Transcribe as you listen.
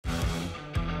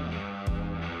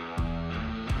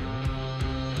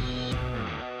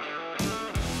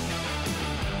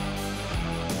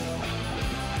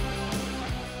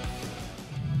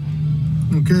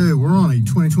Okay, we're on a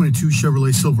 2022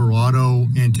 Chevrolet Silverado,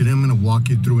 and today I'm going to walk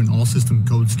you through an all-system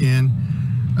code scan,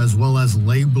 as well as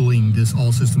labeling this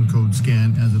all-system code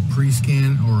scan as a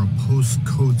pre-scan or a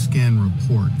post-code scan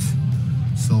report.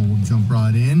 So we'll jump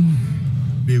right in.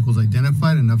 Vehicle's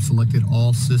identified, and I've selected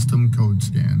all-system code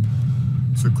scan.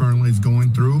 So currently it's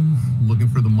going through, looking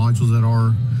for the modules that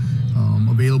are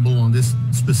available on this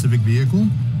specific vehicle,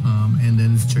 and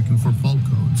then it's checking for fault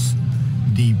codes.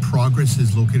 The progress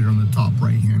is located on the top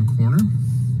right-hand corner.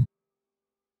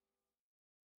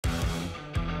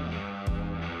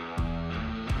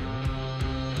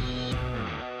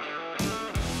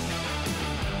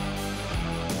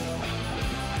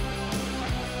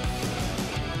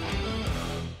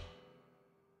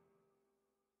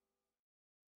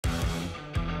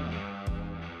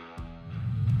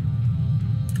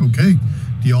 Okay,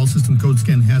 the all-system code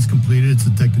scan has completed. It's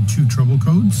detected 2 trouble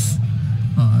codes.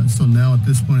 So now at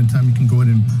this point in time, you can go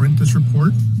ahead and print this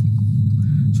report.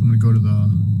 So I'm going to go to the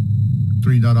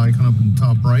 3-dot icon up in the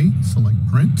top right, select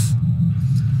print.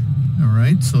 All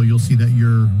right, so you'll see that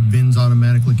your VIN's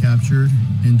automatically captured,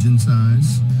 engine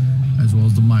size, as well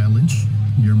as the mileage,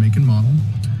 your make and model.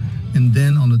 And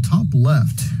then on the top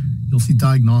left, you'll see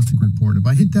diagnostic report. If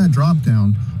I hit that drop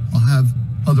down, I'll have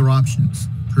other options: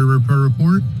 pre-repair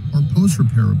report or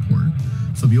post-repair report.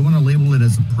 So if you want to label it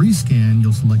as a pre-scan,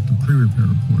 you'll select the pre-repair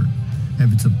report.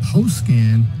 If it's a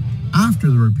post-scan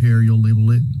after the repair, you'll label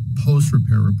it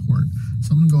post-repair report.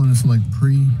 So I'm going to go in and select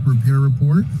pre-repair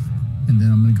report, and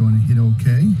then I'm going to go in and hit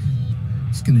OK.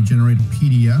 It's going to generate a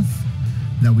PDF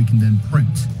that we can then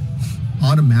print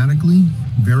automatically,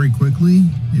 very quickly.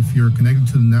 If you're connected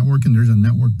to the network and there's a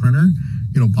network printer,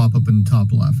 it'll pop up in the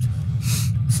top left.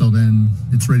 So then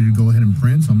it's ready to go ahead and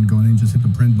print. So I'm going to go ahead and just hit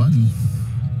the print button.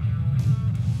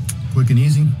 Quick and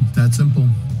easy. It's that simple.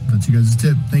 That's you guys'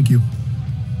 tip. Thank you.